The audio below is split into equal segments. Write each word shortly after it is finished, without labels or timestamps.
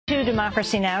To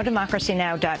Democracy Now!,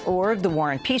 democracynow.org, The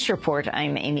War and Peace Report.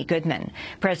 I'm Amy Goodman.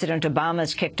 President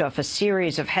Obama's kicked off a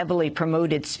series of heavily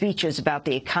promoted speeches about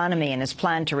the economy and his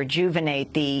plan to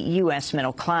rejuvenate the U.S.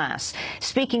 middle class.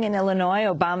 Speaking in Illinois,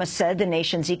 Obama said the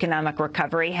nation's economic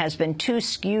recovery has been too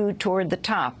skewed toward the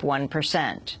top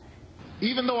 1%.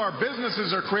 Even though our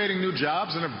businesses are creating new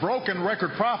jobs and have broken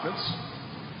record profits,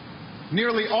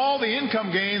 nearly all the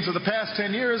income gains of the past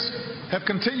 10 years have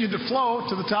continued to flow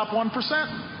to the top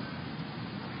 1%.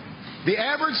 The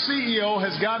average CEO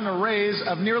has gotten a raise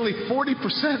of nearly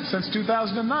 40% since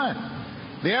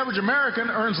 2009. The average American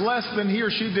earns less than he or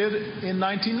she did in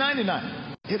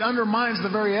 1999. It undermines the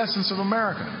very essence of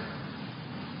America.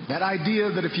 That idea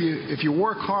that if you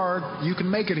work hard, you can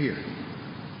make it here.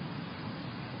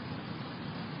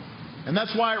 And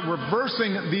that's why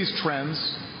reversing these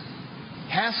trends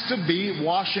has to be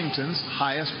Washington's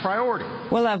highest priority.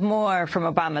 We'll have more from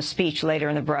Obama's speech later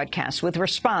in the broadcast with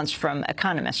response from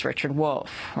economist Richard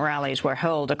Wolff. Rallies were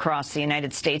held across the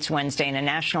United States Wednesday in a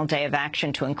national day of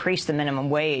action to increase the minimum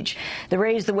wage. The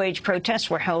Raise the Wage protests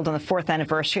were held on the 4th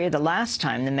anniversary of the last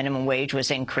time the minimum wage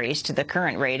was increased to the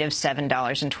current rate of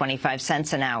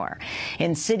 $7.25 an hour.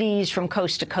 In cities from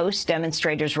coast to coast,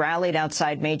 demonstrators rallied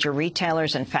outside major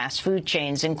retailers and fast food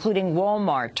chains, including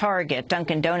Walmart, Target,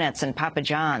 Dunkin' Donuts, and Papa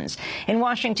John's. In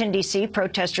Washington, D.C.,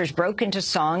 protesters broke into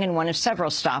song in one of several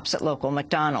stops at local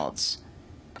McDonald's.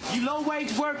 You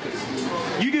low-wage workers,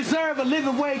 you deserve a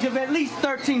living wage of at least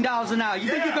 $13 an hour. You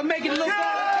think you can make it a little better?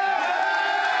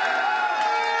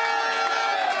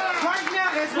 Right now,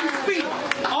 as we speak,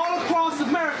 all across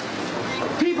America,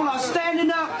 people are standing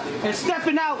up and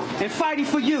stepping out and fighting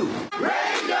for you.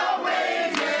 Raise your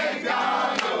wage,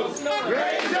 McDonald's.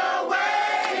 Raise your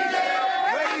wage,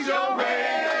 raise your wage.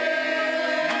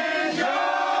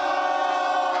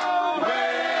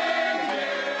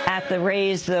 At the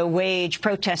Raise the Wage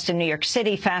protest in New York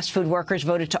City, fast food workers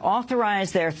voted to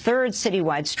authorize their third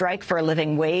citywide strike for a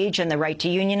living wage and the right to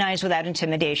unionize without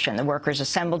intimidation. The workers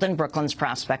assembled in Brooklyn's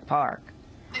Prospect Park.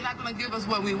 They're not going to give us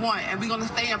what we want, and we're going to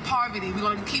stay in poverty. We're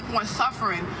going to keep on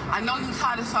suffering. I know you're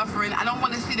tired of suffering. I don't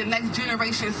want to see the next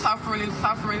generation suffering and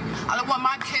suffering. I don't want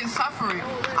my kids suffering.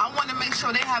 I want to make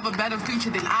sure they have a better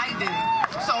future than I did.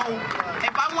 So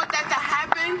if I want that to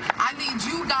happen, I need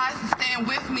you guys to stand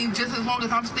with me just as long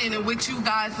as I'm standing with you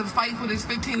guys to fight for this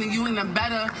 15 and you and a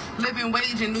better living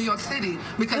wage in New York City.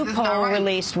 Because it's not right.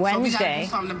 Released Wednesday. So we got to do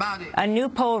something about it. A new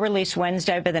poll released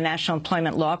Wednesday by the National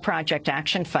Employment Law Project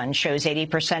Action Fund shows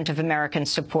 80% of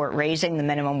Americans support raising the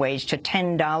minimum wage to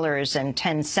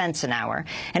 $10.10 an hour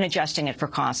and adjusting it for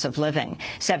costs of living.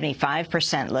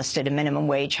 75% listed a minimum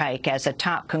wage hike as a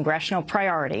top congressional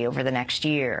priority over the next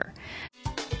year.